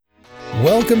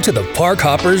Welcome to the Park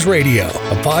Hoppers Radio,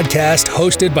 a podcast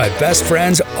hosted by best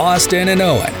friends Austin and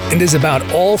Owen, and is about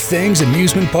all things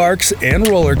amusement parks and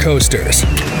roller coasters.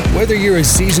 Whether you're a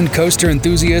seasoned coaster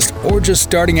enthusiast or just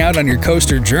starting out on your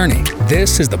coaster journey,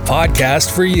 this is the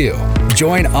podcast for you.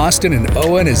 Join Austin and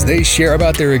Owen as they share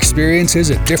about their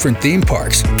experiences at different theme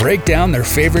parks, break down their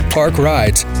favorite park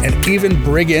rides, and even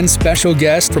bring in special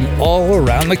guests from all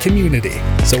around the community.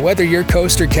 So whether your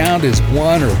coaster count is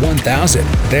 1 or 1,000,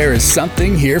 there is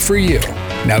something here for you.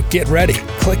 Now get ready,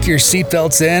 click your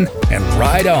seatbelts in, and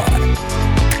ride on.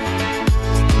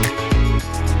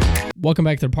 Welcome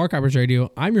back to the Park Hoppers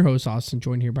Radio. I'm your host, Austin,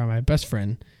 joined here by my best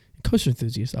friend, coaster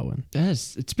enthusiast, Owen.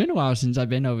 Yes, it's been a while since I've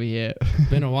been over here.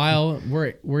 Been a while.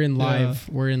 We're in live.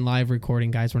 Yeah. We're in live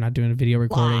recording, guys. We're not doing a video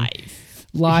recording.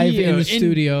 Live in the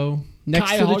studio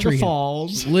next to the tree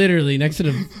Falls. Literally next to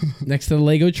the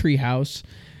Lego tree house.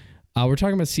 We're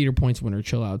talking about Cedar Point's winter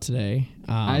Chillout today.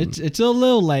 It's a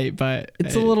little late, but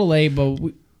there's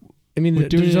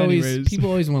always people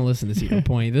always want to listen to Cedar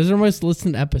Point. Those are most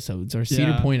listened episodes, or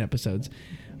Cedar Point episodes.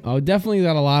 Definitely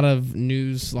got a lot of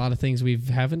news, a lot of things we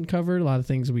haven't covered, a lot of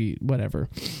things whatever.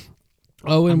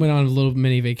 Owen went on a little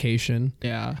mini vacation.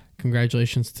 Yeah.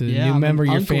 Congratulations to the new member of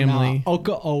your family. Now.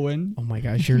 Uncle Owen. Oh my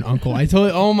gosh, you're an uncle.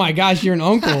 Oh my gosh, you're an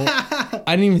uncle.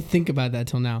 I didn't even think about that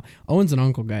till now. Owen's an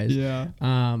uncle, guys. Yeah.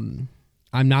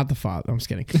 I'm not the father. I'm just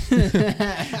kidding.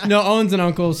 No, Owen's an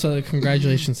uncle, so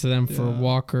congratulations to them for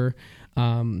Walker.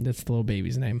 That's the little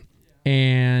baby's name.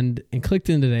 And clicked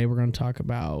in today, we're going to talk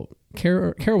about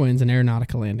Carowinds and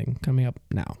Aeronautica Landing coming up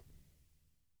now.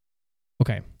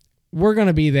 Okay. We're going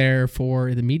to be there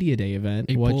for the Media Day event.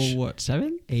 April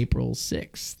 7th? April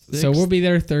 6th. So we'll be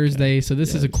there Thursday. So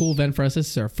this is a cool event for us. This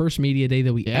is our first Media Day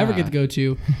that we ever get to go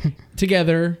to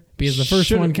together, because the first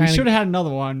one kind of... We should have had another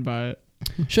one, but...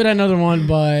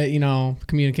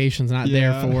 communication's not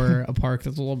there for a park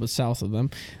that's a little bit south of them.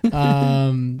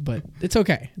 But it's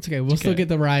okay. It's okay. We'll still get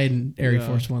the ride in Air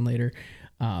Force One later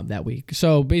that week.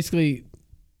 So basically,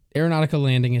 Aeronautica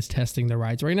Landing is testing the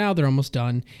rides right now. They're almost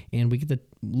done, and we get to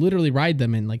literally ride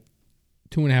them in like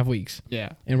 2.5 weeks.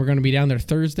 Yeah. And we're going to be down there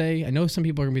Thursday. I know some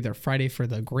people are going to be there Friday for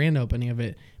the grand opening of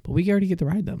it, but we already get to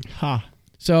ride them.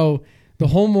 So the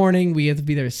whole morning, we have to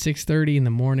be there at 6:30 in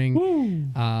the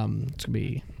morning. It's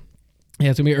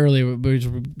gonna be early. We're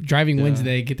driving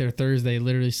Wednesday, get there Thursday,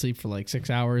 literally sleep for like 6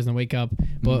 hours and wake up.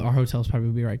 But our hotel's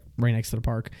probably be right next to the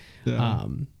park. Yeah.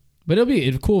 But it'll be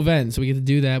a cool event. So we get to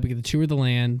do that. We get to tour the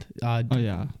land.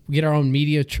 We get our own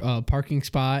media parking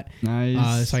spot.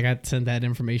 Nice. So I got sent that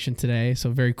information today. So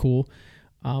very cool.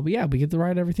 But yeah, we get to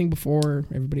ride everything before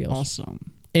everybody else. Awesome.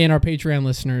 And our Patreon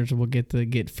listeners will get to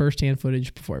get firsthand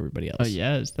footage before everybody else. Oh,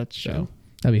 yes, that's true. So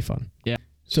that'd be fun. Yeah.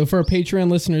 So for our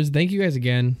Patreon listeners, thank you guys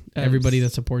again. Everybody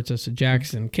that supports us.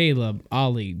 Jackson, Caleb,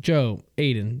 Ollie, Joe,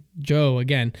 Aiden, Joe,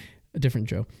 again, a different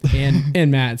Joe,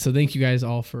 and Matt. So thank you guys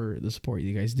all for the support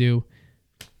you guys do.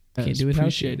 Can't do it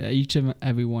without you. Appreciate each and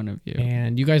every one of you.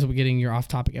 And you guys will be getting your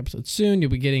off-topic episodes soon.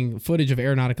 You'll be getting footage of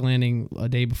Aeronautica Landing a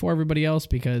day before everybody else,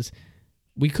 because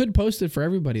we could post it for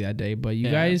everybody that day, but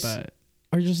you guys...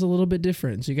 are just a little bit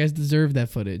different, so you guys deserve that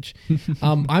footage.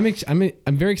 I'm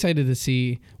very excited to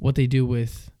see what they do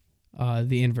with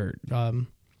the invert. Oh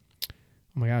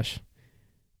my gosh,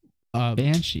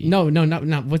 Banshee. No,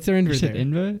 not what's their invert? You said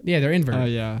invert? Yeah, their invert. Oh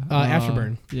yeah,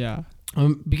 Afterburn. Yeah.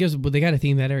 Because they got to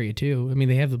theme that area too. I mean,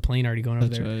 they have the plane already going over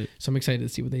there, right. So I'm excited to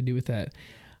see what they do with that.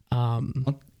 How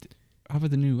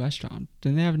about the new restaurant?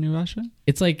 Didn't they have a new restaurant?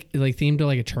 It's like themed to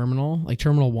like a terminal, like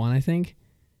Terminal 1, I think.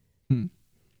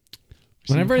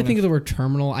 Whenever I think of the word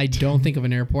terminal, I don't think of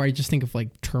an airport. I just think of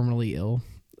like terminally ill.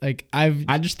 Like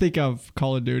I just think of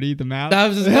Call of Duty, the map.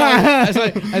 I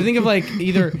think of like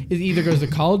either goes to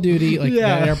Call of Duty, like the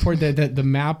airport, the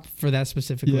map for that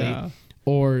specifically,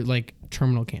 or like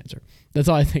terminal cancer. That's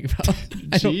all I think about.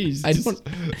 Jeez.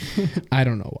 I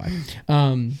don't know why.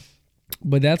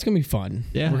 But that's gonna be fun.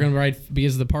 Yeah, we're gonna ride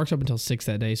because the park's up until 6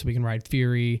 that day, so we can ride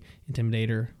Fury,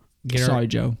 Intimidator.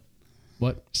 Joe.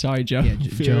 What? Sorry, Joe. Yeah,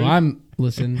 Joe.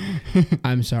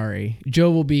 I'm sorry. Joe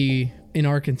will be in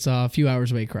Arkansas a few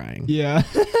hours away crying. Yeah.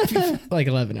 Like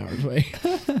 11 hours away.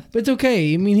 But it's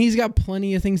okay. I mean, he's got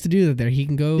plenty of things to do there. He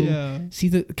can go see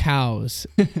the cows.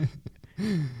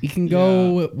 He can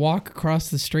go walk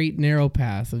across the straight, narrow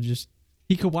path of just...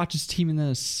 He could watch his team in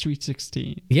the Sweet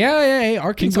 16. Yeah.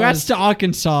 Arkansas. Congrats to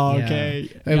Arkansas, okay?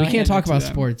 We can't talk about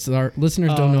sports. Our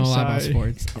listeners don't know a lot about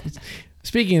sports.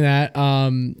 Speaking of that,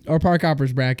 our Park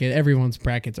Hoppers bracket, everyone's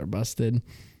brackets are busted.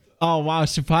 Oh, wow.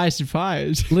 Surprise.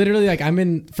 Literally, like, I'm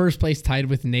in first place tied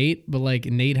with Nate, but, like,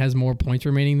 Nate has more points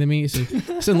remaining than me.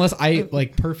 So unless I,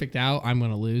 like, perfect out, I'm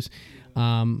going to lose.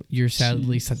 You're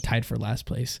sadly tied for last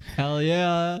place. Hell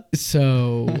yeah.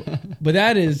 So, but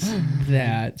that is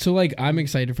that. So like, I'm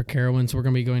excited for Carowinds. We're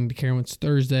going to be going to Carowinds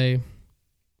Thursday.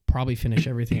 Probably finish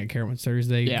everything at Carowinds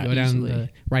Thursday. Yeah, go down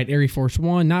ride Air Force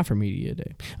One, not for media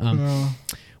day.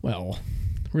 Well,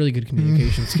 really good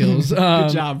communication skills. Good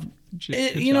job.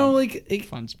 You know, like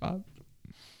fun spot.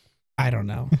 I don't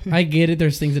know. I get it.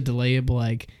 There's things that delay it, but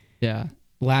like, yeah.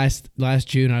 Last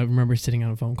June, I remember sitting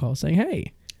on a phone call saying,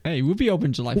 "Hey, we'll be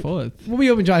open July 4th. We'll be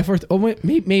open July 4th. Oh,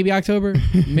 maybe October.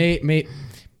 maybe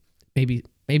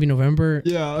November.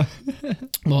 Yeah.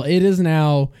 Well, it is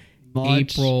now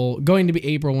March. April. Going to be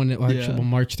April when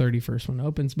March 31st when it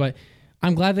opens. But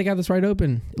I'm glad they got this ride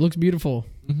open. It looks beautiful.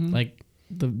 Mm-hmm. Like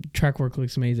the track work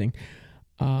looks amazing.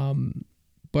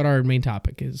 But our main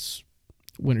topic is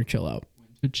Winter Chillout.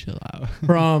 Chillout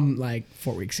from like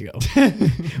 4 weeks ago.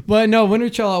 But no, Winter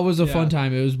Chillout was a fun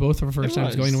time. It was both of our first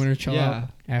times going to Winter Chillout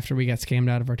after we got scammed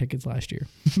out of our tickets last year.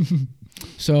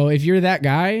 So if you're that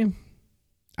guy,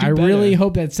 I really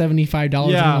hope that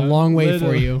 $75 went a long way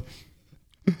for you.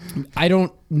 I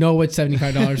don't know what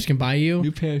 $75 can buy you.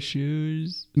 New pair of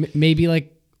shoes. Maybe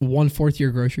like 1/4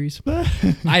 your groceries.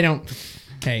 I don't.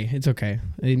 Hey, it's okay.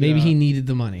 Maybe he needed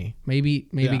the money. Maybe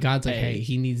God's like, hey,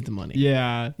 he needs the money.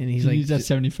 Yeah. And he's he like, needs that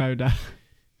 $75.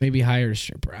 Maybe hire a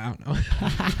stripper. I don't know.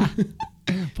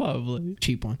 Probably.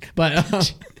 Cheap one.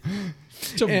 But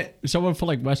someone from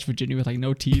like West Virginia with like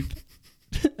no teeth.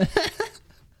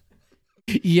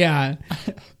 Yeah.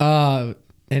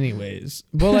 Anyways.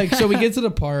 Well, like, so we get to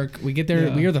the park. We get there.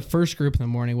 Yeah. We are the first group in the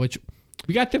morning, which...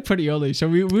 We got there pretty early, so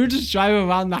we were just driving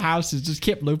around the houses, just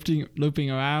kept looping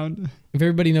around. If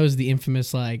everybody knows the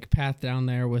infamous like path down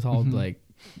there with all like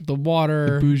the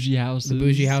water, the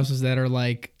bougie houses that are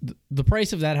like the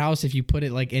price of that house if you put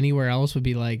it like anywhere else would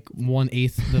be like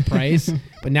 1/8 the price,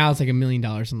 but now it's like $1 million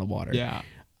in the water. Yeah.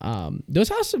 Those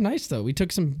houses are nice though. We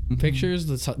took some pictures.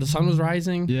 The sun was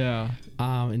rising. Yeah.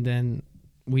 And then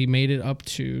we made it up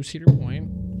to Cedar Point,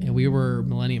 and we were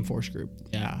Millennium Force group.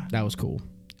 Yeah, that was cool.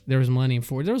 There was Millennium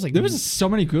Force. There was so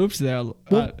many groups there.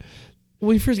 When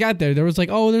we first got there, there was like,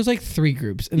 there's like 3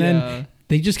 groups. And then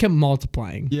they just kept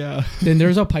multiplying. Yeah. Then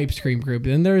there's a Pipe Scream group.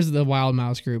 Then there's the Wild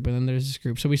Mouse group. And then there's this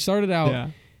group. So we started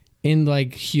out in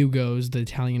like Hugo's, the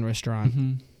Italian restaurant.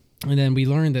 Mm-hmm. And then we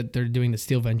learned that they're doing the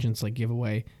Steel Vengeance like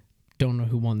giveaway. Don't know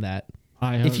who won that.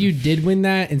 If you did win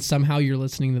that and somehow you're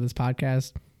listening to this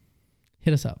podcast,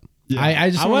 hit us up. Yeah.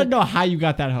 I want to know how you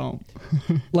got that home.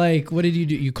 Like, what did you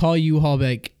do? You call U-Haul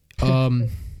like,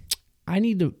 I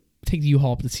need to take the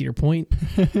U-Haul up to Cedar Point.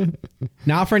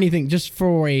 Not for anything, just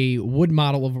for a wood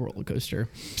model of a roller coaster.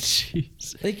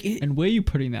 Jeez. And where are you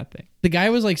putting that thing? The guy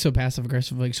was like so passive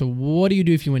aggressive. Like, so what do you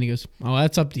do if you win? He goes, oh,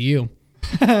 that's up to you.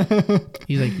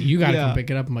 He's like, you got to come pick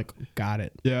it up. I'm like, got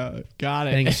it. Yeah, got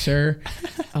it. Thanks, sir.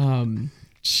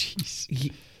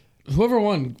 Jeez. Whoever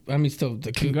won, I mean, still,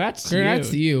 congrats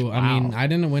to you. Wow. I mean, I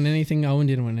didn't win anything. Owen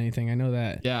didn't win anything. I know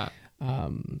that. Yeah.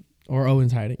 Or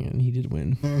Owen's hiding it, and he did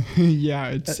win. Yeah,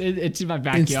 it's in my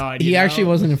backyard. He actually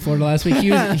wasn't in Florida last week. He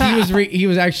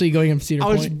was actually going up Cedar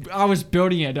Point. I was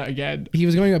building it again. He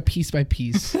was going up piece by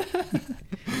piece.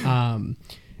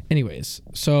 Anyways,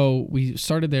 so we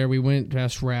started there. We went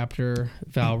past Raptor,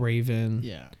 Valraven.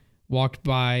 Yeah. Walked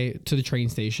by to the train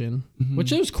station,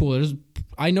 which was cool.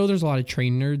 I know there's a lot of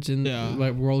train nerds and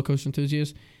like roller coaster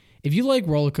enthusiasts. If you like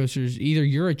roller coasters, either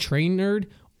you're a train nerd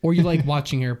or you like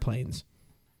watching airplanes.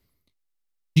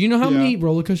 Do you know how many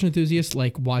roller coaster enthusiasts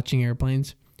like watching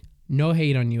airplanes? No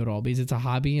hate on you at all because it's a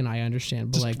hobby and I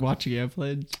understand. But just like watching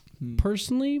airplanes,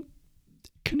 personally,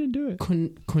 couldn't do it.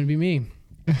 Couldn't be me.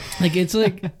 Like it's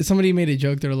like somebody made a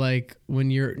joke. They're like,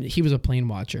 he was a plane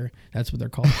watcher. That's what they're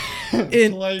called.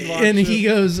 And he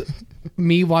goes,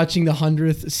 me watching the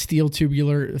 100th steel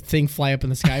tubular thing fly up in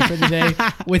the sky for the day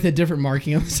with a different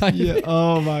marking on the side. Yeah. Of it.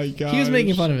 Oh my god. He was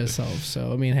making fun of himself.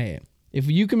 So I mean, hey, if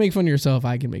you can make fun of yourself,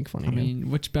 I can make fun of you. I mean,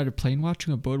 what's better, plane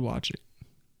watching or bird watching?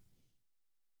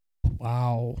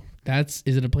 Wow, is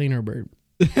it a plane or a bird?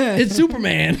 It's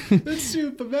Superman. It's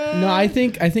Superman. No, I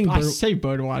think I say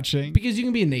bird watching because you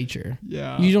can be in nature.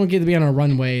 Yeah, you don't get to be on a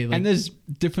runway. Like, and there's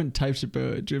different types of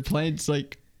birds. Your plane's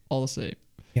like all the same.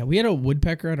 Yeah, we had a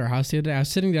woodpecker at our house the other day. I was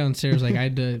sitting downstairs, like I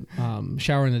had to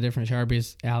shower in a different shower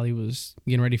because Allie was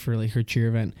getting ready for like her cheer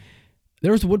event.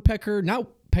 There was a woodpecker not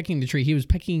pecking the tree; he was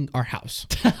pecking our house.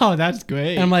 Oh, that's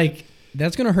great. And I'm like,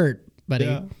 that's gonna hurt, buddy.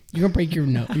 Yeah. You're gonna break your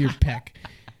pec.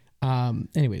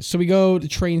 Anyways, so we go to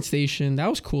train station. That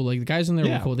was cool. Like the guys in there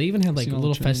were cool. They even had like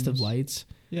little festive lights.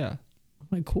 Yeah. I'm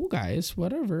like, cool guys,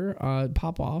 whatever.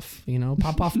 Pop off,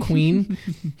 pop off queen.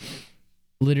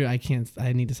 Literally,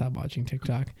 I need to stop watching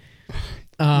TikTok.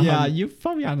 Yeah, you've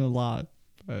probably on a lot.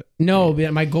 But no,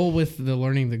 but my goal with the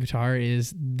learning the guitar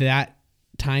is that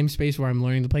time space where I'm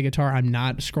learning to play guitar, I'm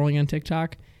not scrolling on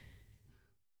TikTok.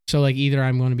 So like either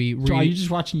I'm going to be... So are you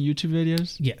just watching YouTube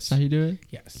videos? Yes. That's how you do it?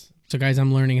 Yes. So guys,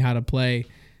 I'm learning how to play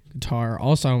guitar.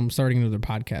 Also, I'm starting another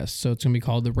podcast. So it's going to be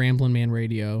called the Ramblin' Man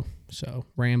Radio. So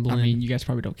Ramblin'. I mean, you guys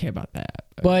probably don't care about that.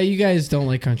 But you guys don't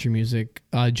like country music.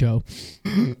 Joe.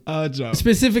 Joe.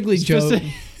 Specifically Joe.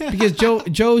 Because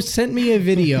Joe sent me a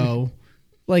video.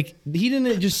 Like, he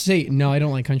didn't just say, no, I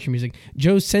don't like country music.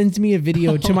 Joe sends me a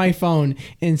video to my phone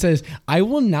and says, I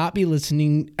will not be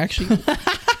listening. Actually,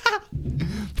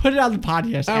 put it on the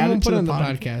podcast. I'm going to put it on the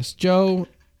podcast. Joe,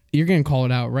 you're going to call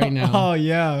it out right now. Oh,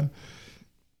 yeah.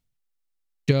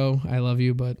 Joe, I love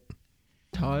you, but...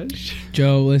 Touch?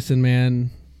 Joe, listen,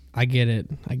 man. I get it,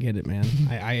 man.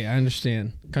 I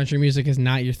understand. Country music is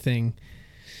not your thing.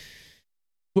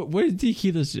 What do you think he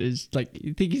is? Like,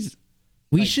 you think he's...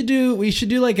 We should do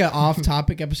like an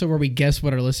off-topic episode where we guess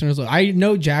what our listeners like. I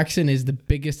know Jackson is the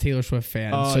biggest Taylor Swift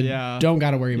fan, so yeah. Don't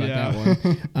got to worry about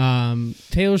that one.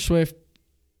 Taylor Swift,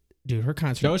 dude, her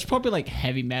concert. Joe's probably like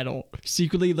heavy metal,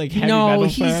 secretly like heavy metal. No,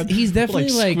 he's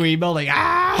definitely like screamo, like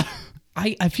ah.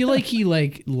 I feel like he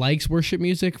likes worship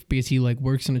music because he like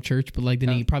works in a church, but like then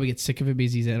he probably gets sick of it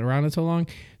because he's around it so long.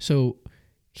 So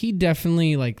he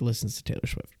definitely like listens to Taylor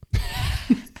Swift.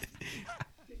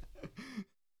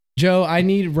 Joe, I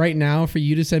need right now for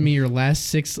you to send me your last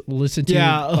 6 listen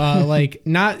to, like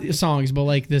not songs, but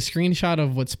like the screenshot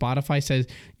of what Spotify says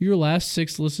your last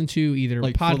 6 listen to, either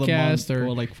like podcast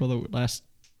or like for the last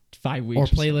 5 weeks or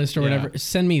playlist or whatever.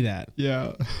 Send me that.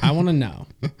 Yeah, I want to know.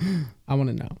 I want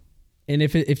to know. And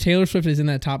if Taylor Swift is in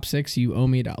that top 6, you owe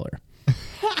me $1.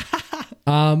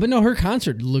 But no, her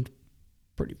concert looked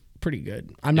pretty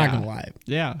good. I'm not gonna lie.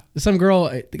 Yeah, some girl,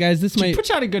 guys, she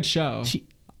puts out a good show.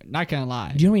 Not gonna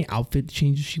lie. Do you know how many outfit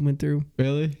changes she went through?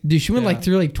 Really? Dude, she went like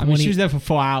through like 20. I mean, she was there for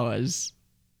 4 hours.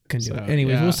 Couldn't do it.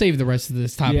 Anyways, we'll save the rest of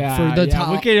this topic for the top.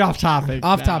 We'll get it off topic.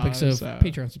 So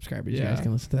Patreon subscribers, you guys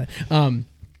can listen to that.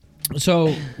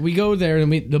 So we go there,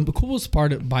 and the coolest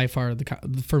part by far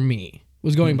for me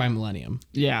was going by Millennium.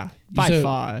 Yeah, by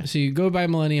far. So you go by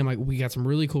Millennium, like we got some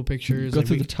really cool pictures. Go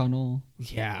through the tunnel.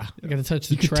 Yeah, I got to touch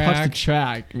the track. Touch the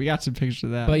track. We got some pictures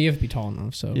of that. But you have to be tall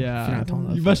enough. So yeah, if you're not tall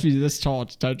enough, you must be this tall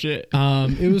to touch it.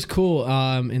 It was cool.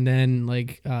 And then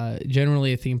like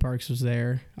generally, Theme Parks was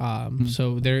there.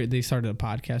 So they started a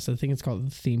podcast. I think it's called the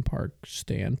Theme Park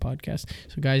Stand Podcast.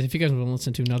 So guys, if you guys want to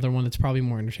listen to another one that's probably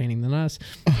more entertaining than us,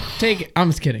 take it. I'm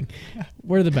just kidding.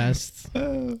 We're the best.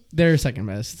 They're second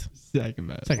best. Second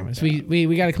best.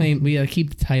 We gotta claim. We gotta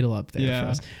keep the title up there for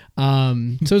us.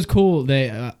 So it's cool.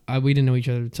 We didn't know each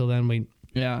other until then. We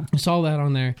saw that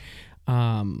on there.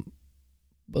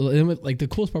 But like the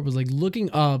coolest part was like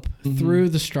looking up through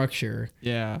the structure.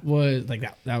 Yeah, was like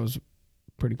that was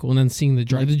pretty cool. And then seeing the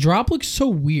drop. The drop looks so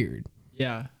weird.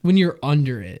 Yeah, when you're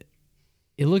under it,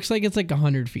 it looks like it's like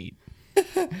 100 feet.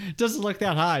 It doesn't look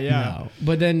that high. Yeah, no.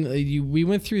 But then we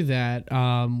went through that.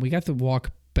 We got to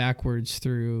walk backwards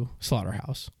through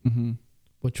Slaughterhouse,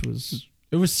 which was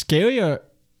scarier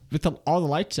with all the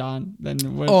lights on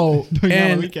than when on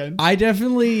the weekend. I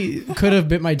definitely could have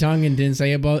bit my tongue and didn't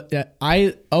say about that.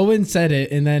 Owen said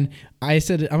it, and then I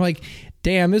said it. I'm like,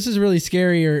 damn, this is really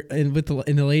scarier. And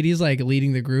the lady's like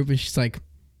leading the group, and she's like,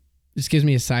 just gives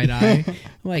me a side eye. I'm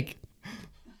like,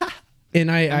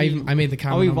 and I made the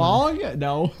comment. Are we wrong?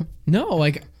 No,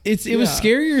 like it was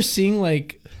scarier seeing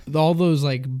like all those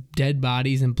like dead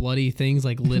bodies and bloody things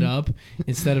like lit up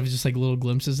instead of just like little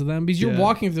glimpses of them, because you're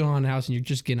walking through the haunted house and you're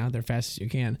just getting out there fast as you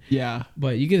can. Yeah,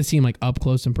 but you get to see them like up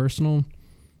close and personal.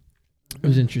 It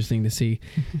was interesting to see.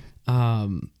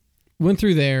 Went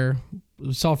through there,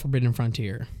 saw Forbidden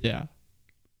Frontier. Yeah,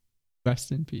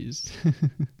 rest in peace.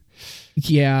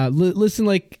 Yeah, listen,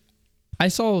 like I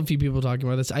saw a few people talking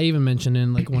about this. I even mentioned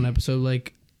in like one episode,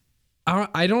 like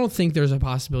I don't think there's a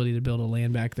possibility to build a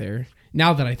land back there.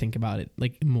 Now that I think about it,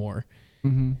 like more,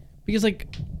 because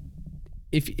like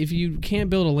if you can't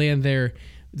build a land there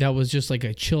that was just like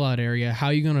a chill out area, how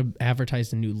are you going to advertise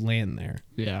the new land there?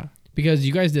 Yeah, because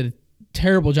you guys did a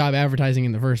terrible job advertising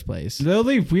in the first place.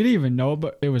 Literally, we didn't even know,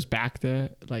 but it was back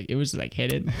there. Like it was like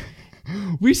hidden.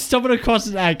 We stumbled across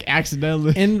it like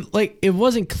accidentally, and like it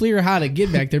wasn't clear how to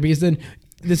get back there because then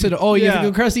they said, "Oh, you have to go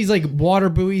across these like water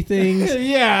buoy things."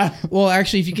 Yeah. Well,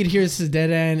 actually, if you could hear, this is dead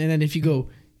end, and then if you go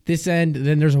this end,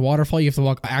 then there's a waterfall. You have to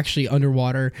walk actually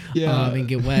underwater and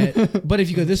get wet. But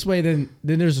if you go this way, then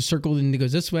there's a circle and it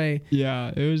goes this way.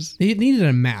 Yeah, it was. It needed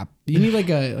a map. You need like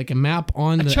a map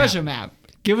on the treasure map.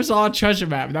 Give us all a treasure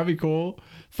map. That'd be cool.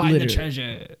 Find the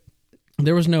treasure.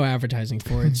 There was no advertising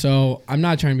for it, so I'm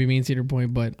not trying to be mean Cedar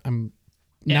Point, but I'm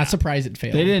not surprised it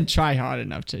failed. They didn't try hard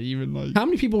enough to even like. How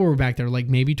many people were back there? Like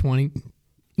maybe 20,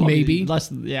 maybe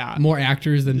less. Yeah, more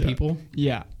actors than people.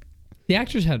 Yeah, the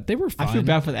actors they were fine. I feel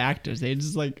bad for the actors. They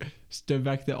just like stood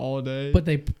back there all day. But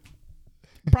they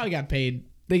probably got paid.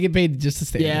 They get paid just to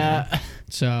stay. Yeah. There.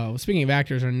 So speaking of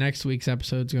actors, our next week's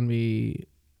episode is going to be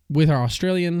with our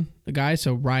Australian guys,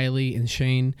 so Riley and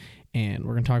Shane. And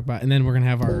we're going to talk about, and then we're going to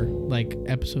have our like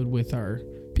episode with our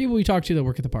people we talk to that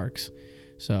work at the parks.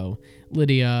 So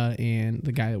Lydia and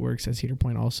the guy that works at Cedar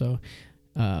Point also.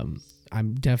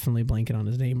 I'm definitely blanking on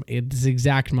his name at this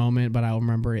exact moment, but I'll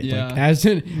remember it like as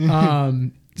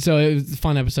in, so it was a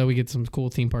fun episode. We get some cool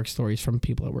theme park stories from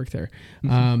people that work there.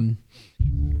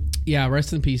 Yeah,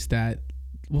 rest in peace. That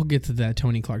we'll get to that.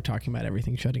 Tony Clark talking about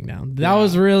everything shutting down. That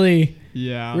was really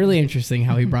interesting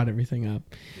how he brought everything up.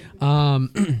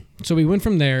 So we went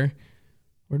from there.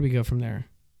 Where did we go from there?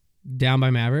 Down by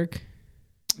Maverick.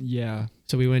 Yeah.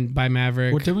 So we went by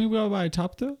Maverick. Didn't we go by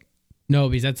Top though? No,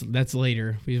 because that's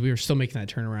later. We were still making that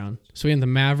turnaround. So we went to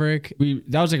Maverick.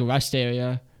 That was like a rest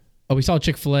area. Oh, we saw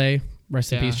Chick-fil-A.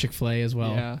 Rest in peace, Chick-fil-A as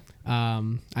well. Yeah.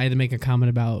 I had to make a comment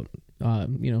about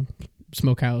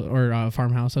smokehouse or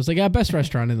farmhouse. I was like, best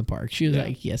restaurant in the park. She was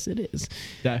like, yes, it is.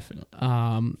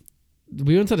 Definitely.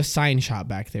 We went to the sign shop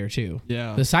back there too.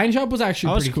 Yeah. The sign shop was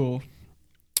actually pretty cool.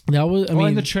 That was. I mean,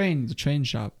 and the train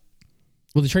shop.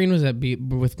 Well, the train was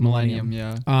with Millennium.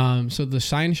 Yeah. So the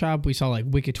sign shop, we saw like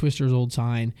Wicked Twister's old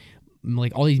sign,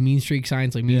 like all these Mean Streak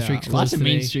signs, like Mean Streak's lots of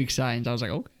today. Mean Streak signs. I was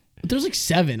like, okay. But there's like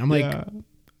 7. I'm like,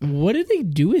 what did they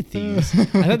do with these? I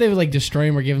thought they would like destroy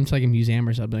them or give them to like a museum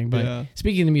or something. But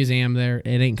speaking of the museum, there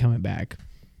it ain't coming back.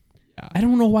 Yeah. I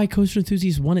don't know why Coaster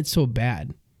Enthusiasts want it so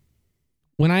bad.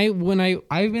 I've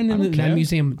been in that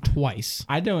museum twice.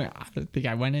 I don't think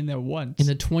I went in there once. In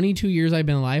the 22 years I've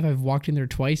been alive, I've walked in there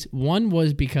twice. One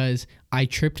was because I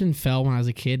tripped and fell when I was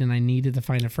a kid and I needed to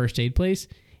find a first aid place.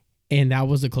 And that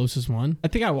was the closest one. I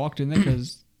think I walked in there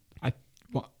because I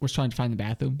was trying to find the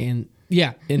bathroom. And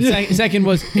second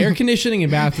was air conditioning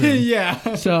and bathroom.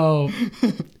 Yeah. So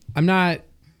I'm not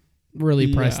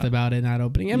really pressed about it not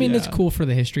opening. I mean, it's cool for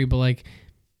the history, but like,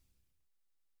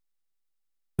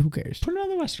 who cares? Put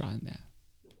another restaurant in there.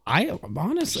 I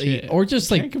honestly, or just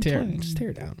like tear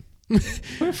it down.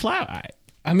 Put a flower.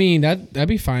 I mean, that'd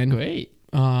be fine. Great.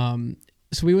 So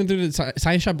we went through the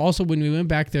science shop. Also, when we went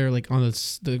back there, like on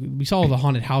we saw the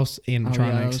haunted house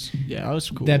animatronics. That was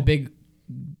cool. That big.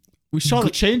 We saw the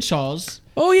chainsaws.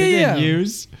 Oh yeah, they didn't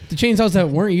use the chainsaws that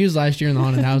weren't used last year in the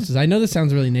haunted houses. I know this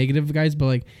sounds really negative, guys, but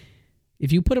like,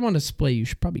 if you put them on display, you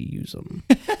should probably use them.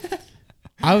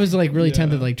 I was like really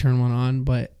tempted to like turn one on,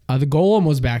 but the Golem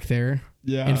was back there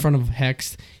in front of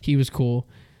Hex. He was cool.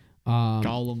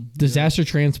 Golem. Disaster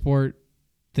transport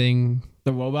thing.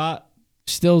 The robot.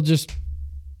 Still just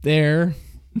there.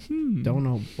 Don't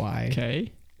know why.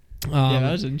 Okay.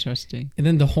 That was interesting. And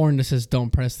then the horn that says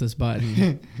 "Don't press this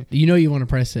button." You want to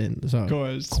press it. So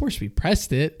of course we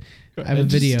pressed it. I have a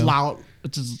video.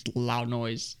 It's just loud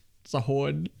noise. It's a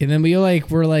horn. And then we're like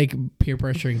peer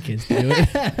pressuring kids to do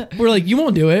it. We're like, you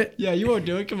won't do it. Yeah, you won't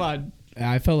do it. Come on.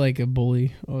 I felt like a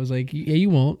bully. I was like, yeah, you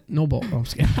won't. No ball. Oh, I'm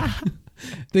just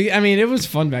kidding. I mean, it was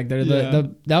fun back there.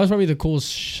 That was probably the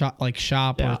coolest shop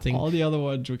or thing. All the other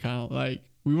ones were kind of like,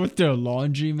 we went through a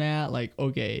laundromat. Like,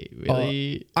 okay,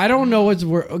 really? I don't know what's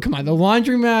worse. Oh, come on, the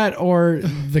laundromat or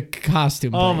the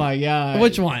costume. Oh my god,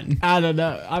 which one? I don't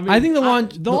know. I mean, I think the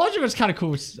laundromat's kind of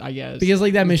cool, I guess, because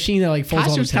like that machine that like folds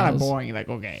all the costume's kind of boring. Like,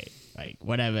 okay, like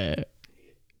whatever.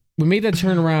 We made that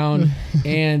turnaround,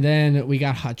 and then we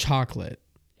got hot chocolate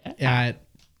at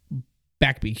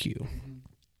Back BQ.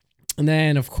 And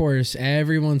then, of course,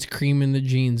 everyone's creaming the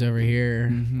jeans over here.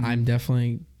 Mm-hmm. I'm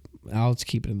definitely... I'll just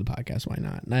keep it in the podcast. Why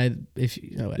not?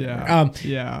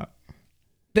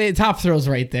 The Top Thrill's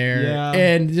right there. Yeah.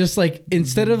 And just like,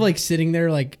 instead of like sitting there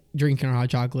like drinking our hot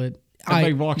chocolate...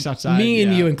 Everybody walks outside. Me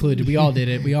and you included. We all did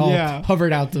it. We all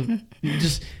hovered out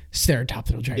just stare at Top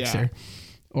Thrill Dragster.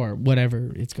 Or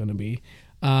whatever it's going to be.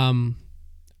 I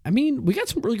mean, we got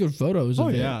some really good photos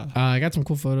of it. I got some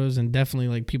cool photos, and definitely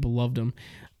like people loved them.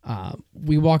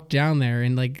 We walked down there,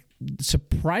 and like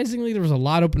surprisingly, there was a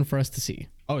lot open for us to see.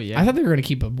 Oh yeah, I thought they were going to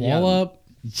keep a wall up.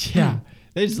 Yeah,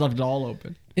 they just left it all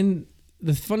open. And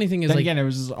the funny thing is, then like, again, it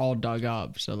was just all dug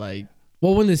up. So like,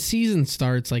 well, when the season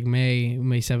starts, like May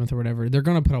 7th or whatever, they're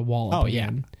going to put a wall up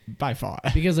again. By far,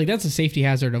 because like that's a safety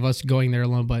hazard of us going there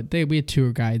alone. But we had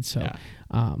tour guides, so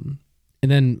and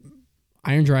then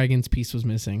Iron Dragon's piece was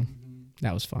missing.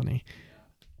 That was funny.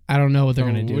 I don't know what they're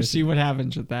going to do. We'll see what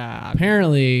happens with that.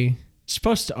 Apparently, it's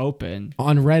supposed to open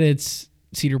on Reddit's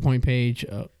Cedar Point page.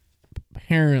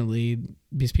 apparently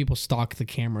these people stalk the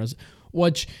cameras,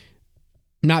 which,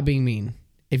 not being mean,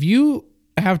 if you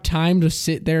have time to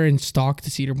sit there and stalk the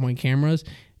Cedar Point cameras,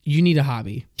 you need a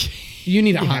hobby. You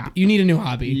need a hobby. You need a new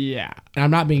hobby. Yeah. And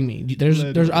I'm not being mean.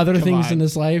 There's other things in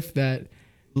this life that,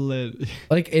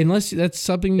 like, unless that's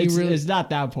something you really... It's not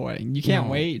that important. You can't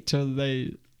wait till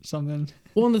they... something.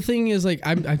 Well, and the thing is, like,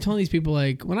 I'm telling these people,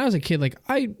 like, when I was a kid, like,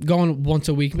 I go on once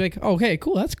a week and be like, oh, okay,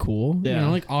 cool, that's cool. Yeah. You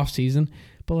know, like, off season.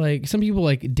 But, like, some people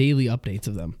like daily updates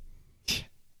of them.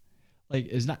 Like,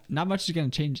 it's not much is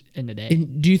going to change in a day.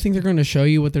 And do you think they're going to show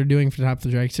you what they're doing for the top of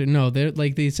the dragster? No, they're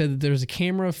like, they said that there's a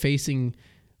camera facing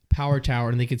Power Tower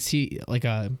and they could see like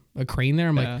a crane there.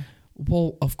 I'm like,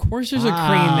 well, of course there's a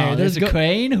crane there. There's a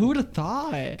crane? Who would have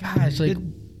thought? Gosh,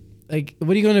 like,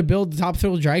 what are you going to build the top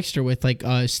thrill dragster with? Like,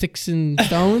 sticks and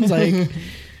stones? Like,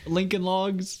 Lincoln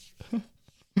logs?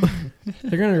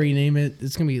 They're going to rename it.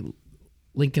 It's going to be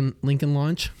Lincoln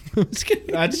Launch.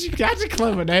 That's a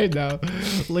clever name, though.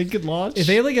 Lincoln Launch. If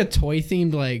they had like a toy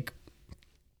themed,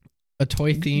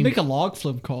 make a log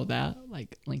flim called that,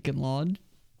 like Lincoln Launch.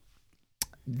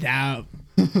 That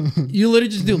you literally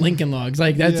just do Lincoln logs.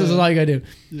 Like that's just all you gotta do.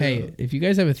 Yeah. Hey, if you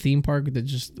guys have a theme park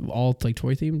that's just all like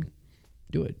toy themed,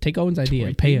 do it. Take Owen's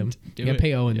idea. Pay him. You gotta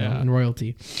pay Owen though, and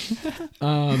royalty.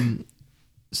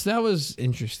 So that was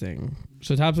interesting.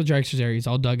 So top of the dragster's area is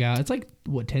all dug out. It's like,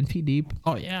 what, 10 feet deep?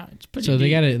 Oh, yeah. It's pretty deep. So they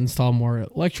got to install more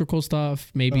electrical stuff,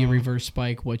 maybe a reverse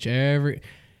spike,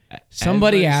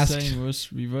 somebody asked.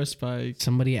 Reverse spike.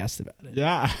 Somebody asked about it.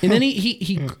 Yeah. And then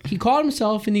he called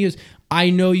himself and he goes, I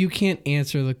know you can't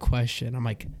answer the question. I'm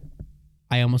like,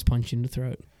 I almost punched you in the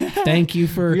throat. Thank you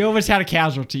for... We almost had a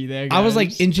casualty there, guys. I was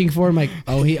like inching forward.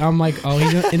 I'm like,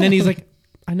 and then he's like,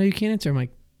 I know you can't answer. I'm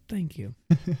like, thank you.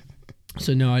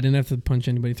 So no, I didn't have to punch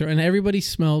anybody through, and everybody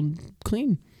smelled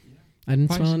clean. I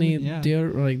didn't smell any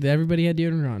deodorant. Like everybody had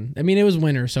deodorant on. I mean, it was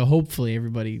winter, so hopefully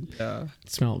everybody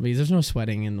smelled me. There's no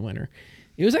sweating in the winter.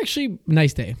 It was actually a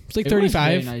nice day. It's like 35. Was a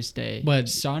very nice day, but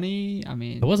sunny. I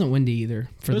mean, it wasn't windy either.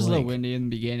 It was a little windy in the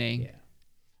beginning.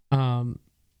 Yeah.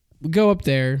 We go up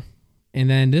there, and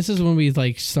then this is when we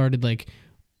like started like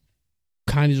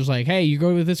kind of just like, hey, you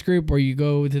go with this group, or you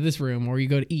go to this room, or you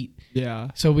go to eat. Yeah.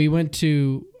 So we went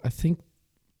to, I think,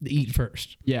 the eat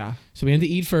first. Yeah. So we had to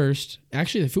eat first.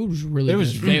 Actually, the food was really good. It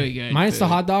was very good. Minus the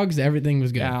hot dogs, everything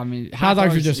was good. Yeah, I mean, hot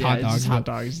dogs were just hot dogs. Hot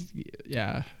dogs.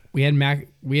 Yeah. We had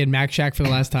Mac Shack for the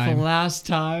last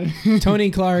time.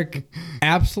 Tony Clark,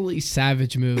 absolutely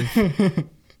savage move.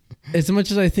 As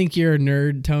much as I think you're a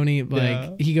nerd, Tony,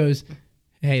 like he goes,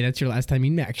 hey, that's your last time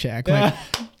eating Mac Shack. Like,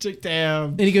 damn.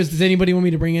 And he goes, does anybody want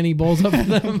me to bring any bowls up for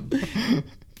them?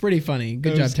 Pretty funny.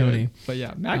 Good job, Tony. But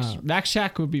yeah, Mac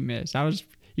Shack would be missed.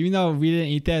 Even though we didn't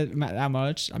eat that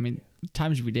much, I mean, the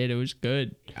times we did, it was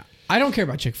good. I don't care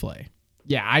about Chick-fil-A.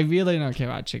 Yeah, I really don't care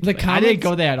about Chick-fil-A. I didn't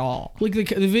go there at all. Like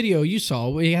the video you saw,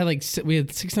 we had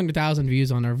 600,000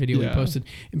 views on our video we posted,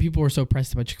 and people were so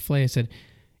pressed about Chick-fil-A. I said,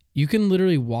 you can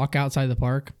literally walk outside the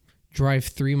park, drive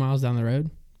 3 miles down the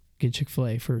road, get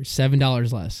Chick-fil-A for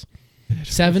 $7 less.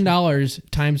 $7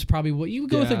 times probably what you would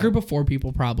go with a group of 4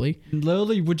 people probably.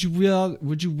 Literally, would you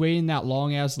wait in that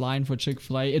long ass line for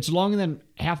Chick-fil-A? It's longer than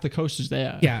half the coasters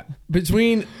there. Yeah,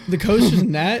 between the coasters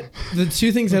and that, the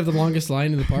two things that have the longest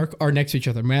line in the park are next to each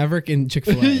other: Maverick and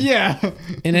Chick-fil-A. Yeah,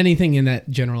 and anything in that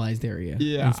generalized area.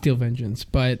 Yeah, and Steel Vengeance,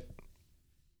 but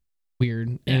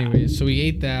weird. Yeah. Anyways, so we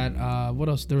ate that. What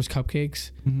else? There was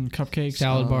cupcakes. Cupcakes.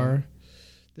 Salad bar.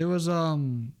 There was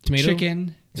tomato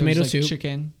chicken. Tomato soup.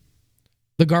 Chicken.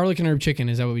 The garlic and herb chicken,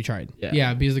 is that what we tried?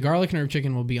 Yeah, because the garlic and herb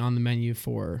chicken will be on the menu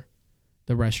for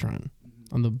the restaurant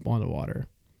on the water.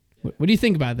 What do you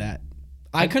think about that?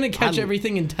 I couldn't catch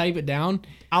everything and type it down.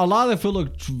 A lot of the food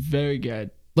looked very good.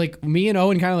 Like me and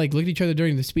Owen kind of like looked at each other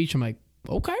during the speech. I'm like,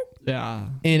 okay. Yeah.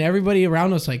 And everybody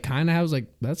around us like kind of was like,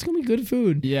 that's gonna be good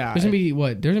food. Yeah. There's gonna be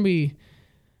what? There's gonna be.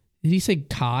 Did he say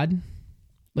cod?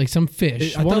 Like some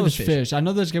fish. I thought it was fish. I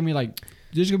know there's gonna be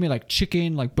like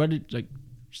chicken, like breaded, like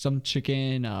some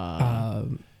chicken.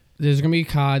 There's gonna be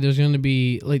cod. There's gonna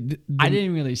be like. I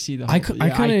didn't really see the. I couldn't.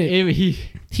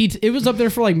 It was up there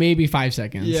for like maybe 5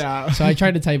 seconds. Yeah. So I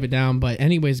tried to type it down, but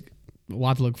anyways, a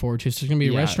lot to look forward to. So there's gonna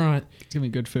be a restaurant. It's gonna be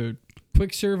good food.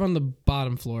 Quick serve on the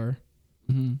bottom floor.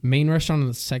 Main restaurant on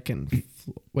the second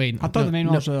floor. Wait, I thought the main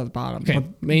restaurant was at the bottom.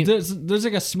 Okay, there's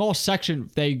like a small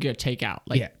section that you get takeout,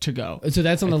 to go. So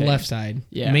that's on the left side.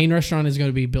 Yeah. Main restaurant is going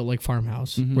to be built like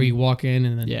farmhouse, where you walk in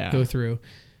and then go through,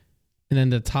 and then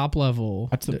the top level.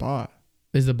 That's the bar.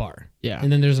 Is the bar. Yeah. And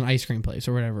then there's an ice cream place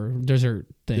or whatever dessert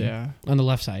thing. On the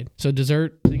left side. So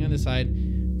dessert thing on this side.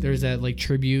 There's that like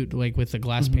tribute like with the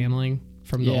glass paneling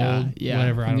from the old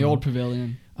whatever. From the old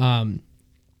pavilion.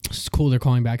 It's cool they're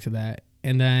calling back to that.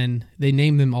 And then they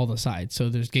name them all the sides. So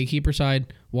there's Gatekeeper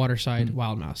side, Water side,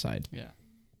 Wild Mouse side. Yeah.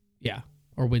 Yeah.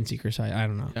 Or Windseeker side. I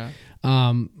don't know.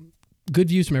 Yeah. Good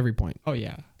views from every point. Oh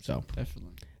yeah. So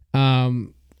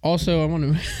Definitely. Also I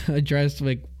want to address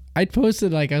like I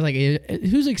posted like I was like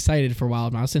who's excited for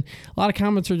Wild Mouse, and a lot of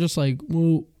comments are just like,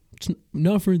 well, it's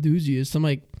not for enthusiasts. I'm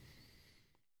like,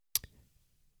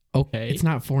 okay, it's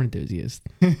not for enthusiasts.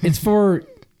 It's for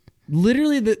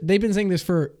literally they've been saying this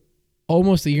for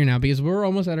almost a year now, because we're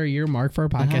almost at our year mark for our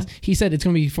podcast. He said it's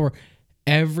going to be for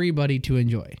everybody to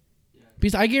enjoy,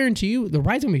 because I guarantee you the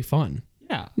ride's going to be fun.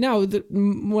 Yeah. Now, do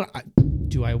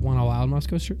I want a Wild Mouse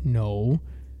coaster? No.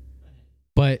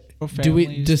 But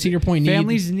does Cedar Point need...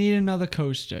 Families need another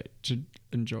coaster to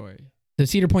enjoy. Does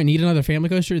Cedar Point need another family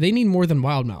coaster? They need more than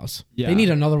Wild Mouse. Yeah. They need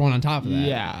another one on top of that.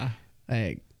 Yeah.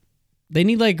 Like, they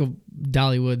need like a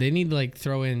Dollywood. They need to like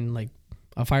throw in like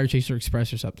a Fire Chaser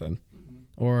Express or something.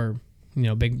 Or,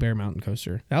 Big Bear Mountain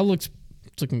coaster. It's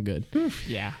looking good.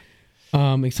 Yeah.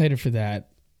 Excited for that.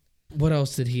 What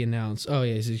else did he announce? Oh,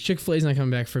 yeah. So Chick-fil-A's not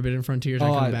coming back. Forbidden Frontiers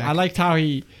not coming back. I liked how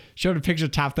he showed a picture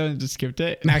of Top Thrill and just skipped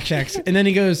it. Mac Shacks. And then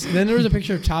he goes, then there was a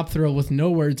picture of Top Thrill with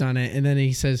no words on it. And then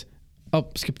he says, oh,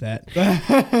 skip that.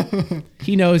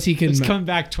 He knows he can. It's coming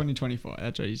back 2024.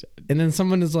 That's what he said. And then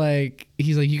someone is like,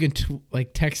 he's like, you can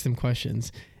text them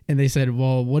questions. And they said,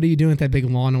 well, what are you doing with that big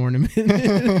lawn ornament?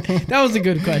 That was a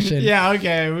good question. Yeah,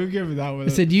 okay. We'll give it that one. I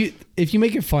said, if you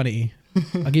make it funny,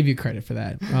 I'll give you credit for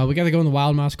that. We got to go in the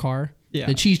Wild Mouse car. Yeah.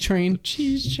 The cheese train.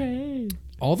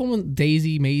 All the ones,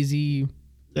 Daisy, Maisie.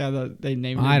 Yeah, they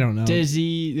named it. I don't know.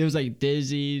 Dizzy. It was like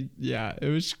Dizzy. Yeah, it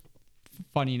was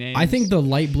funny names. I think the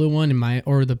light blue one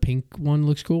or the pink one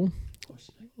looks cool.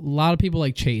 A lot of people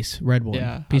like Chase, red one.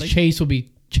 Yeah. Because Chase will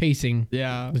be chasing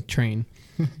the train.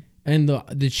 And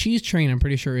the cheese train, I'm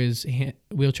pretty sure, is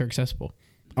wheelchair accessible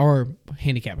or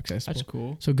handicap accessible. That's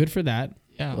cool. So good for that.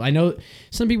 Yeah. I know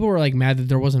some people were like mad that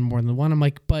there wasn't more than one. I'm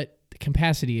like, but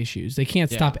capacity issues. They can't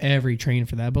stop every train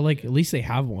for that, but like at least they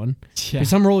have one. Yeah.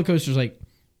 Some roller coasters, like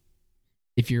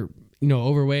if you're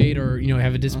overweight or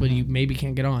have a disability, you maybe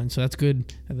can't get on. So that's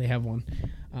good that they have one.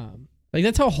 Like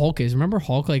that's how Hulk is. Remember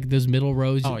Hulk? Like those middle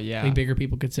rows. Oh yeah. Like bigger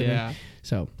people could sit in.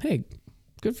 So hey,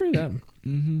 good for them.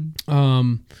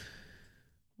 Mm-hmm.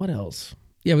 What else?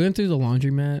 Yeah, we went through the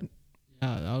laundromat.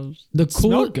 Yeah, that was it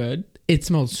smelled good. It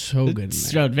smelled so good. It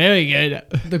smelled very good.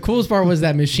 The coolest part was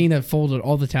that machine that folded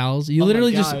all the towels. You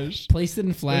literally just placed it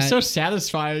in flat. It was so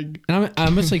satisfying. And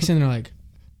I'm just like sitting there like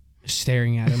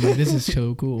staring at it. Like, this is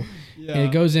so cool. Yeah. And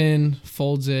it goes in,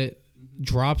 folds it,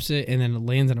 drops it, and then it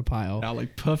lands in a pile. Yeah,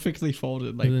 like perfectly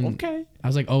folded. Like, okay. I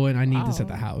was like, oh, and I need this at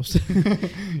the house.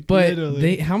 But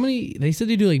they said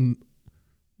they do like,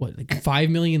 what, like 5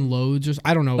 million loads or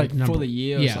I don't know. Like for the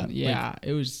year or something. Yeah, like,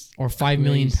 it was. Or 5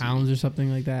 million pounds or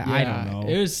something like that. Yeah, I don't know.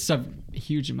 It was a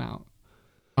huge amount.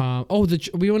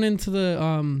 We went into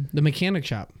the mechanic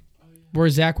shop where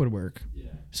Zach would work. Yeah.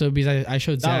 So because I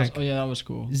showed Zach. That was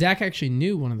cool. Zach actually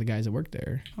knew one of the guys that worked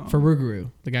there for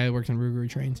Rougarou, the guy that worked on Rougarou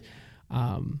trains.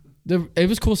 It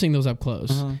was cool seeing those up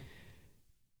close. Uh-huh.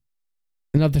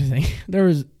 Another thing,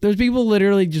 there's people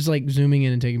literally just like zooming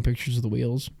in and taking pictures of the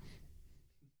wheels.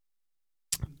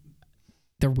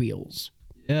 They're wheels.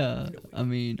 Yeah, I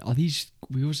mean, are these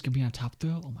wheels gonna be on Top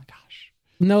Thrill? Oh my gosh.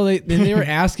 No, they were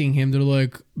asking him. They're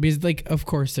like, because like, of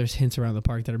course, there's hints around the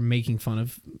park that are making fun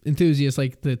of enthusiasts,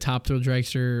 like the Top Thrill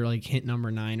dragster, like hint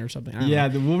number 9 or something. Yeah,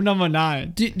 the rule number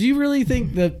 9. Do you really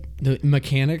think that the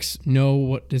mechanics know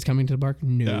what is coming to the park?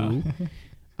 No.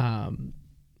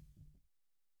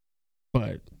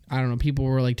 But I don't know. People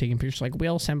were like taking pictures, like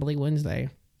wheel assembly Wednesday.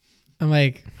 I'm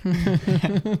like,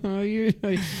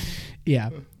 yeah.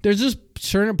 There's just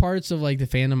certain parts of like the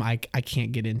fandom I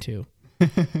can't get into.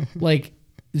 Like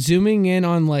zooming in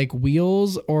on like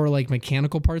wheels or like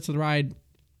mechanical parts of the ride,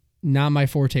 not my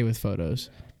forte with photos.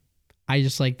 I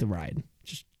just like the ride.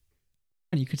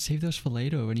 And you could save those for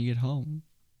later when you get home.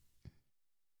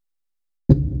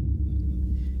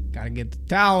 Gotta get the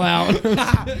towel out.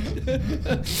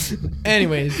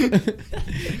 Anyways.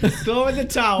 Throw in the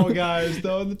towel, guys.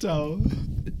 Throw in the towel.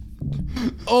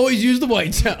 Always use the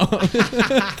white towel.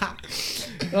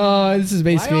 This is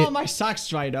basically... Why are all my socks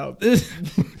dried up? This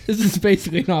is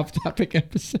basically an off-topic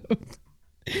episode.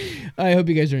 I hope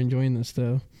you guys are enjoying this,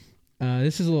 though.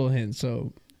 This is a little hint.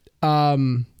 So,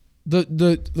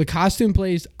 the costume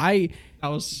place, I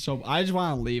just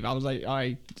want to leave. I was like, all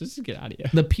right, just get out of here.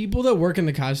 The people that work in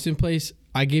the costume place,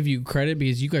 I give you credit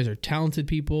because you guys are talented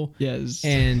people. Yes.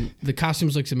 And the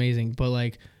costumes looks amazing, but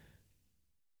like,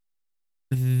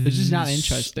 it's just not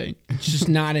interesting. It's just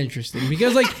not interesting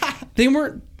because like they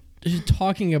weren't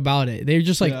talking about it. They're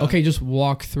just like, okay, just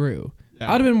walk through. I'd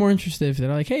have been more interested if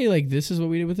they're like, hey, like this is what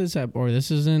we did with this app, or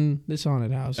this is in this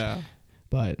haunted house. Yeah.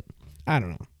 But I don't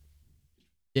know.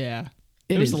 Yeah.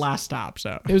 It was the last stop,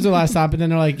 so. It was the last stop, and then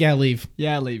they're like, yeah, leave.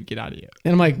 Yeah, leave. Get out of here.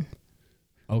 And I'm like,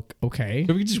 okay.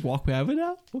 So we can just walk wherever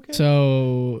now? Okay.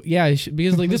 So, yeah,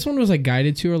 because like this one was like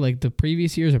guided tour. Like the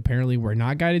previous years apparently were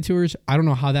not guided tours. I don't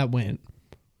know how that went.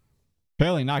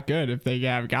 Apparently not good if they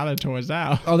have guided tours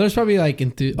now. Oh, there's probably like,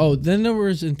 then there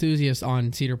was enthusiasts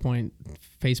on Cedar Point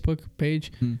Facebook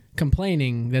page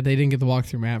complaining that they didn't get the walk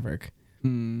through Maverick.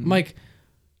 I'm like,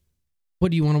 what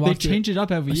do you want to walk through? They change it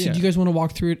up every year. So do you guys want to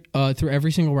walk through it through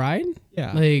every single ride?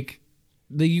 Yeah. Like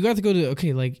you got to go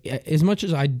to, like as much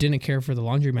as I didn't care for the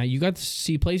laundromat, you got to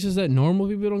see places that normal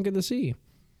people don't get to see.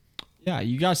 Yeah,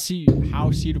 you got to see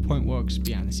how Cedar Point works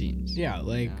behind the scenes. Yeah,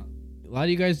 like a lot of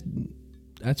you guys,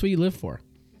 that's what you live for.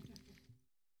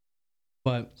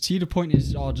 But Cedar Point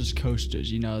is all just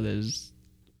coasters, there's...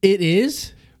 It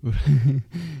is?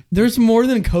 There's more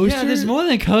than coasters? Yeah, there's more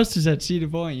than coasters at Cedar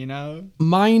Point,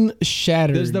 Mine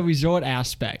shattered. There's the resort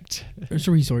aspect. There's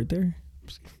a resort there?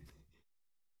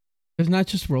 There's not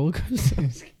just roller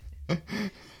coasters.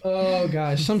 Oh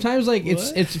gosh. Sometimes like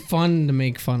it's fun to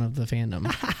make fun of the fandom.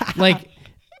 Like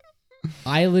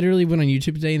I literally went on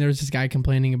YouTube today and there was this guy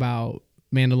complaining about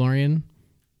Mandalorian.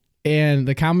 And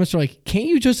the comments are like, can't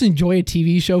you just enjoy a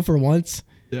TV show for once?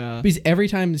 Yeah. Because every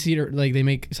time Cedar, like they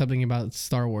make something about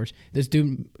Star Wars, this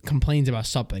dude complains about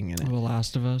something in it. The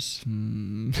Last of Us.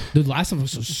 The Last of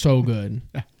Us was so good.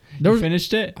 You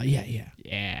finished it?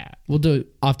 Yeah. We'll do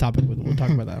it off topic with it. We'll talk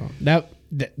about that one.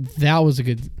 That was a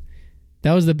good.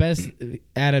 That was the best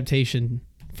adaptation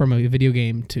from a video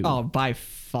game to. Oh, by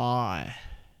far.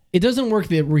 It doesn't work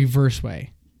the reverse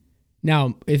way.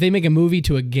 Now, if they make a movie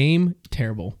to a game,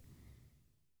 terrible.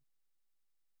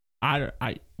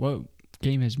 What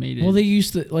game has made it? Well, they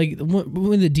used to like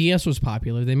when the DS was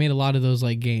popular. They made a lot of those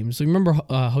like games. So remember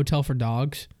Hotel for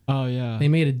Dogs? Oh yeah. They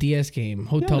made a DS game,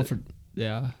 Hotel for.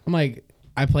 Yeah. I'm like,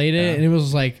 I played it and it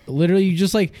was like literally you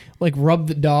just like rub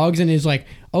the dogs and it's like,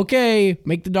 okay,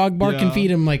 make the dog bark and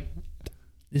feed him. Like,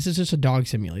 this is just a dog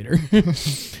simulator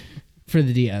for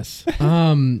the DS.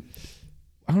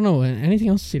 I don't know anything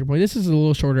else to Cedar Point. This is a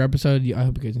little shorter episode. I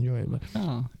hope you guys enjoy it. But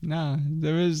no,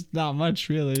 there is not much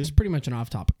really. It's pretty much an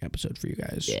off-topic episode for you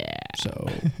guys. Yeah. So,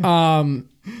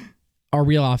 our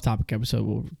real off-topic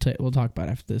episode we'll talk about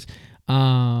after this.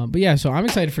 But yeah, so I'm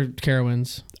excited for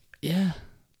Carowinds. Yeah.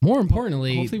 More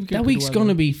importantly, that week's going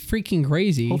to be freaking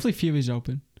crazy. Hopefully, Fury's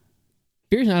open.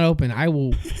 Fury's not open. I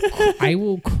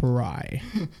will cry.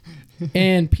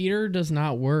 And Peter does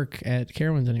not work at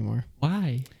Carowinds anymore.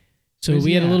 Why? So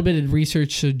we had a little bit of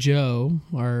research. So Joe,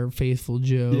 our faithful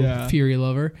Joe, Fury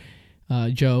lover,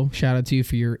 Joe, shout out to you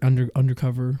for your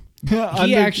undercover.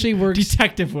 He actually works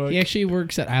detective work. He actually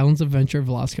works at Islands Adventure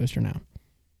Velocicoaster now.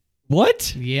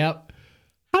 What? Yep.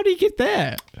 How do you get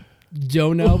that?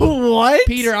 Don't know. What?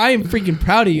 Peter, I am freaking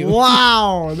proud of you.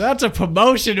 Wow, that's a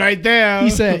promotion right there. He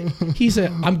said,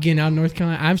 I'm getting out of North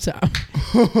Carolina.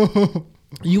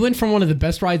 You went from one of the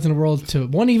best rides in the world to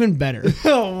one even better.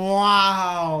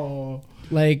 Wow.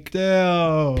 Like,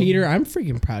 damn. Peter, I'm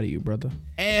freaking proud of you, brother.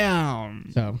 Damn.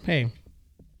 So, hey.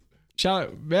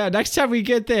 Shout, next time we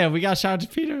get there, we got to shout out to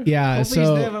Peter. Yeah, hopefully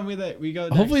he's there when we go.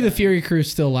 Hopefully the Fury crew's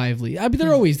still lively. I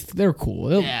mean, they're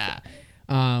cool. Yeah.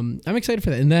 I'm excited for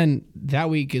that. And then that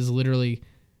week is literally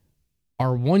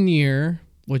our 1 year,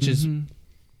 which is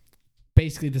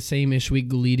basically the same-ish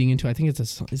week leading into, I think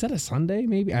is that a Sunday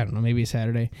maybe? I don't know, maybe a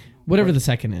Saturday. Whatever the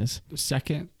second is. The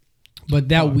second? But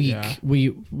that week,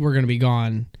 we're going to be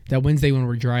gone. That Wednesday when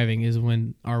we're driving is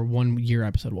when our 1 year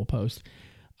episode will post.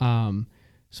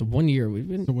 So 1 year we've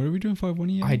been... So what are we doing for our 1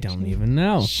 year? I don't even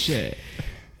know. Shit.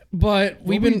 But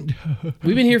we've been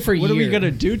here for a year. What are we going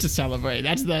to do to celebrate?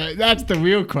 That's the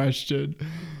real question.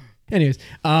 Anyways,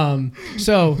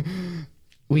 so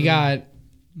we got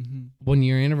 1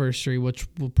 year anniversary, which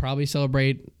we'll probably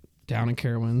celebrate down in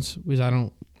Carowinds,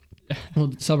 because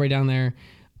we'll celebrate down there.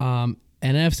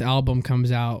 NF's album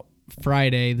comes out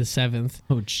Friday the 7th.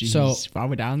 Oh, jeez. So while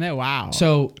we're down there, wow.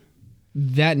 So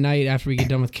that night after we get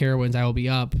done with Carowinds, I will be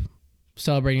up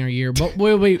celebrating our year. But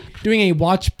we'll be doing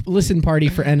a listen party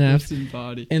for NF. Listen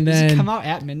party. And then, does it come out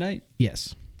at midnight?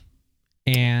 Yes.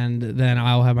 And then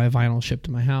I'll have my vinyl shipped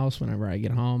to my house whenever I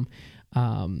get home.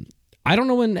 I don't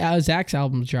know when Zach's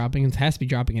album's dropping. It has to be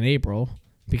dropping in April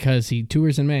because he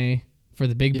tours in May for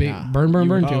the big Burn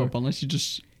tour. Unless you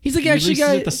just... He's like, actually,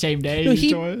 guys, it the same day. No,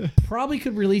 he probably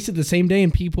could release it the same day,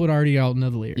 and people would already all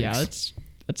know the lyrics. Yeah,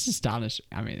 that's astonishing.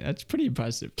 I mean, that's pretty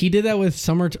impressive. He did that with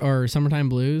Summertime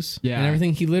Blues. Yeah, and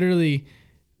everything. He literally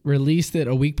released it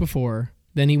a week before.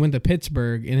 Then he went to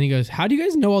Pittsburgh, and he goes, "How do you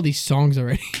guys know all these songs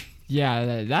already?"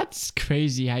 Yeah, that's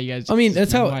crazy how you guys. I mean,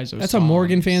 that's memorize how those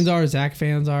Morgan songs. fans are, Zach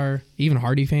fans are, even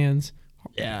Hardy fans.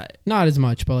 Yeah, Not as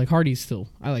much, but like Hardy's still.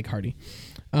 I like Hardy.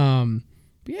 But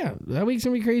yeah, that week's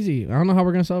gonna be crazy. I don't know how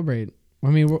we're gonna celebrate.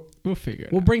 I mean, we'll figure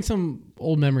it we'll out. bring some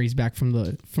old memories back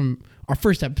from our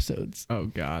first episodes. Oh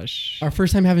gosh. Our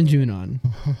first time having June on.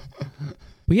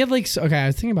 We had like I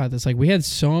was thinking about this. Like we had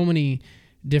so many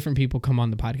different people come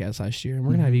on the podcast last year, and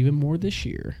we're gonna have even more this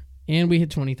year. And we hit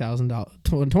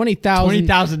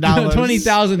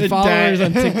 $20,000 followers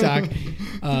on TikTok.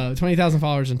 20,000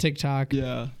 followers on TikTok.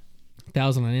 Yeah.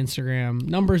 1,000 on Instagram.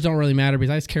 Numbers don't really matter because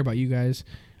I just care about you guys.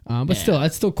 But still,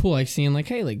 that's still cool. Like seeing like,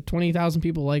 hey, like 20,000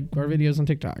 people like our videos on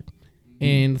TikTok,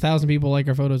 and 1,000 people like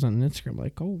our photos on Instagram.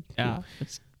 Like, oh, Yeah.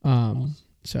 cool.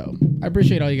 So I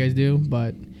appreciate all you guys do,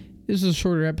 but this is a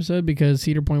shorter episode because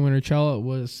Cedar Point Winter Chillout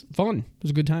was fun. It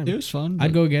was a good time. It was fun.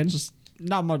 I'd go again. Just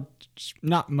not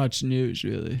much news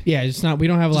really. Yeah, it's not. We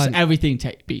don't have a Just lot. everything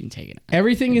being taken out.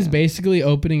 Everything is basically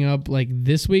opening up like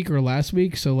this week or last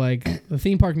week. So like the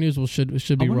theme park news should be I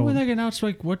wonder when rolling. they're gonna announce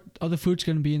like what other food's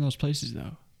gonna be in those places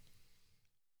though.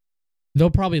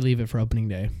 They'll probably leave it for opening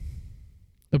day.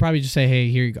 They'll probably just say, "Hey,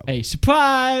 here you go." Hey,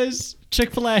 surprise!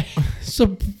 Chick-fil-A.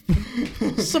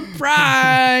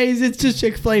 Surprise! It's just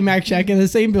Chick-fil-A, Mac Shack in the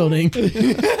same building.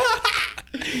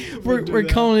 we're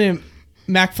calling it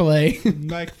Mac-Filet.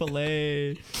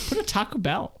 Mac-filet. Put a Taco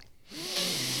Bell.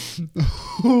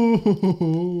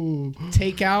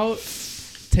 Take out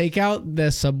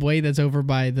the Subway that's over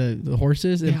by the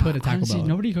horses and put a Taco honestly, Bell.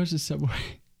 Nobody goes to Subway.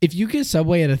 If you get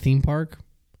Subway at a theme park,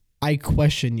 I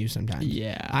question you sometimes.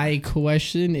 Yeah. I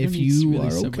question if Nobody's you really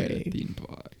are Subway okay. at a theme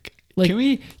park.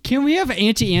 Like- can we have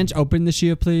Auntie Anne's open this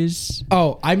year, please?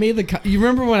 Oh, I made you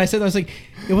remember when I said that? I was like,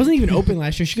 it wasn't even open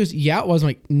last year. She goes, yeah, it was. I'm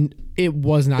like, it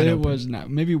was not It open. was not.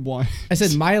 Maybe one. I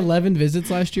said my 11 visits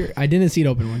last year, I didn't see it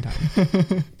open one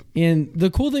time. And the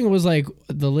cool thing was like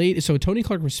the lady. So Tony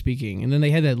Clark was speaking, and then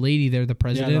they had that lady there, the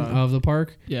president of the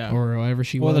park, or whoever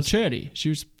she was. Well, the charity. She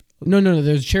was. No.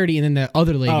 There's a charity, and then that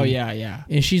other lady. Oh yeah.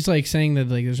 And she's like saying that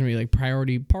like there's gonna be like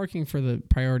priority parking for the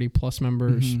Priority Plus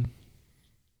members. Mhm.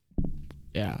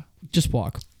 Yeah. Just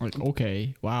walk. Like,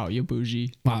 okay. Wow, you're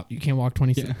bougie. Wow, you can't walk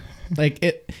 20 Yeah. Like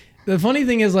it. The funny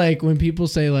thing is like when people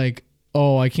say like,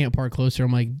 "Oh, I can't park closer,"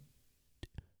 I'm like,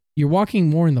 you're walking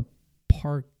more in the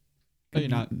park. No, you're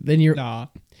not. Then you're Nah.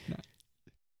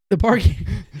 the parking.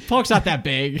 Park's not that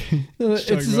big. It's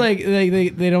just like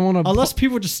they don't want to. Unless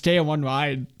people just stay on one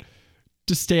ride.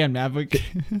 Just stay on Maverick.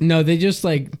 No, they just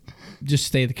stay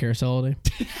at the carousel all day.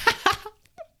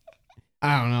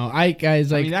 I don't know. I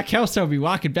mean, that carousel will be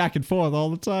walking back and forth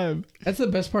all the time. that's the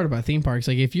best part about theme parks.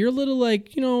 Like if you're a little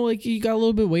like, like you got a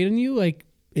little bit of weight on you, like,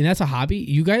 and that's a hobby,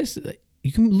 you guys,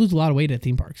 you can lose a lot of weight at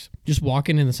theme parks. Just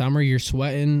walking in the summer, you're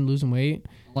sweating, losing weight.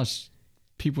 Unless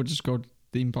people just go to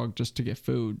the theme park just to get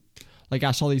food. Like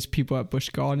I saw these people at Busch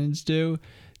Gardens do.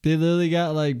 They literally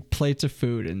got like plates of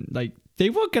food and like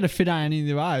they weren't gonna fit on any of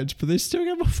the rides, but they still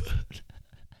got more food.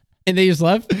 And they just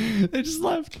left? They just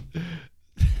left.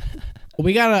 Well,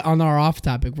 we got on our off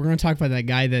topic. We're going to talk about that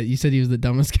guy that you said he was the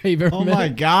dumbest guy you've ever met. Oh my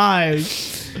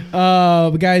gosh.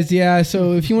 But guys, yeah.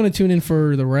 So if you want to tune in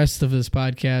for the rest of this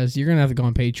podcast, you're going to have to go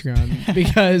on Patreon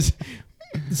because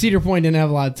Cedar Point didn't have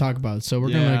a lot to talk about. So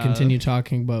we're going to continue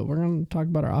talking, but we're going to talk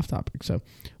about our off topic. So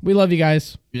we love you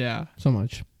guys. Yeah. So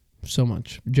much. So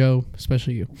much. Joe,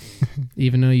 especially you.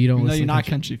 Even though you don't No, listen you're to not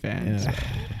country fans. Yeah.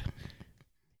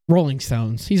 Rolling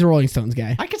Stones. He's a Rolling Stones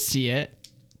guy. I could see it.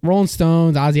 Rolling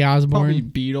Stones, Ozzy Osbourne. Probably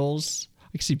Beatles.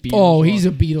 I could see Beatles. Oh, he's a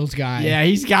Beatles guy. Yeah,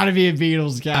 he's got to be a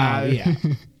Beatles guy. Yeah.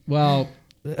 Well,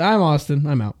 I'm Austin.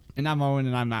 I'm out. And I'm Owen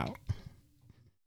and I'm out.